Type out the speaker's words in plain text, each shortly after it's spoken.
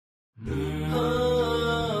الحمد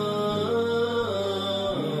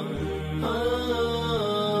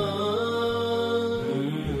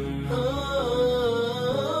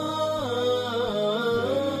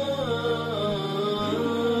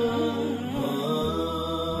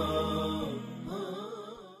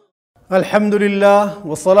لله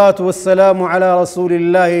والصلاة والسلام على رسول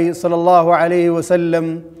الله صلى الله عليه وسلم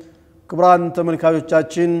كبران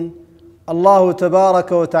تملكاوچاچن الله تبارك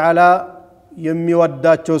وتعالى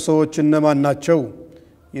የሚወዳቸው ሰዎች እነማን ናቸው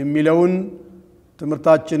የሚለውን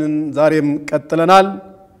ትምርታችንን ዛሬም ቀጥለናል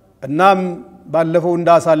እናም ባለፈው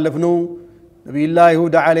እንዳሳለፍነው ነብዩላህ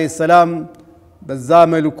ይሁዳ አለይሂ ሰላም በዛ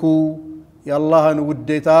መልኩ የአላህን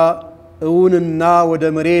ውዴታ እውንና ወደ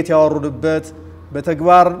መሬት ያወርዱበት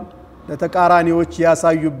በተግባር ለተቃራኒዎች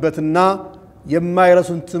ያሳዩበትና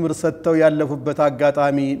የማይረሱን ትምር ሰጥተው ያለፉበት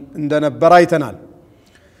አጋጣሚ እንደነበር አይተናል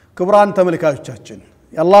ክብራን ተመልካቾቻችን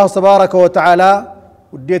የአላህ ተባረከ ወተዓላ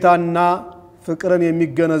ውዴታና ፍቅርን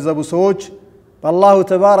የሚገነዘቡ ሰዎች በአላህ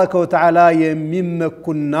ተባረከ ወተዓላ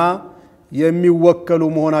የሚመኩና የሚወከሉ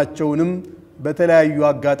መሆናቸውንም በተለያዩ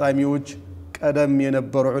አጋጣሚዎች ቀደም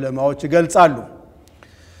የነበሩ ዑለማዎች ይገልጻሉ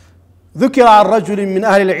ذكر عن رجل من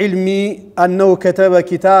أهل العلم أنه كتب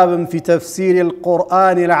كتابا في تفسير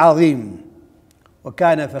القرآن العظيم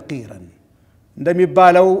وكان فقيرا عندما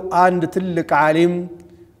يبالو عند تلك عالم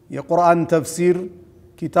የቁርአን ተፍሲር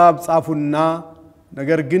ኪታብ ጻፉና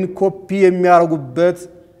ነገር ግን ኮፒ የሚያርጉበት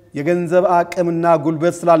የገንዘብ አቅምና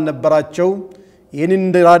ጉልበት ስላልነበራቸው ይሄንን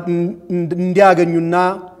እንዲያገኙና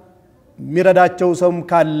ሚረዳቸው ሰው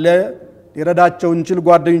ካለ ሊረዳቸው እንችል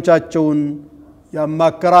ጓደኞቻቸውን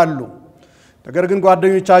ያማከራሉ ነገር ግን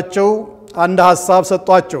ጓደኞቻቸው አንድ ሐሳብ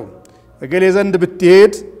ሰጧቸው እገሌ ዘንድ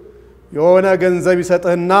ብትሄድ የሆነ ገንዘብ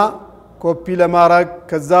ይሰጥህና ኮፒ ለማራግ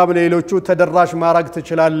ከዛም ሌሎቹ ተደራሽ ማራግ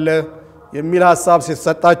ትችላለህ የሚል ሐሳብ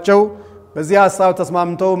ሲሰጣቸው በዚህ ሐሳብ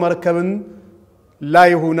ተስማምተው መርከብን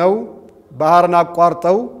ላይ ሆነው ባህርን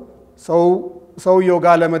አቋርጠው ሰውየው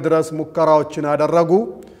ጋር ለመድረስ ሙከራዎችን አደረጉ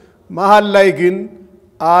መሃል ላይ ግን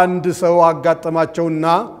አንድ ሰው አጋጠማቸውና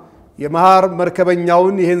የመሃር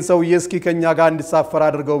መርከበኛውን ይሄን ሰውዬ እስኪ ከኛ ጋር እንዲሳፈር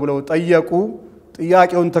አድርገው ብለው ጠየቁ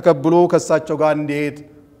ጥያቄውን ተቀብሎ ከሳቸው ጋር እንዲሄድ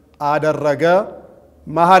አደረገ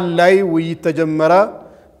መሃል ላይ ውይይት ተጀመረ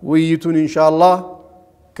ውይይቱን ኢንሻአላህ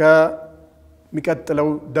ከሚቀጥለው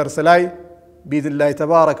ደርስ ላይ باذن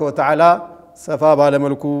ተባረከ ወተዓላ ሰፋ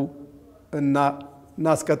ባለመልኩ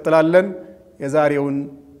እናስቀጥላለን የዛሬውን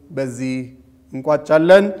በዚህ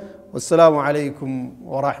እንቋጫለን والسلام عليكم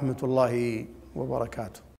ورحمة الله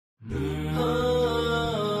وبركاته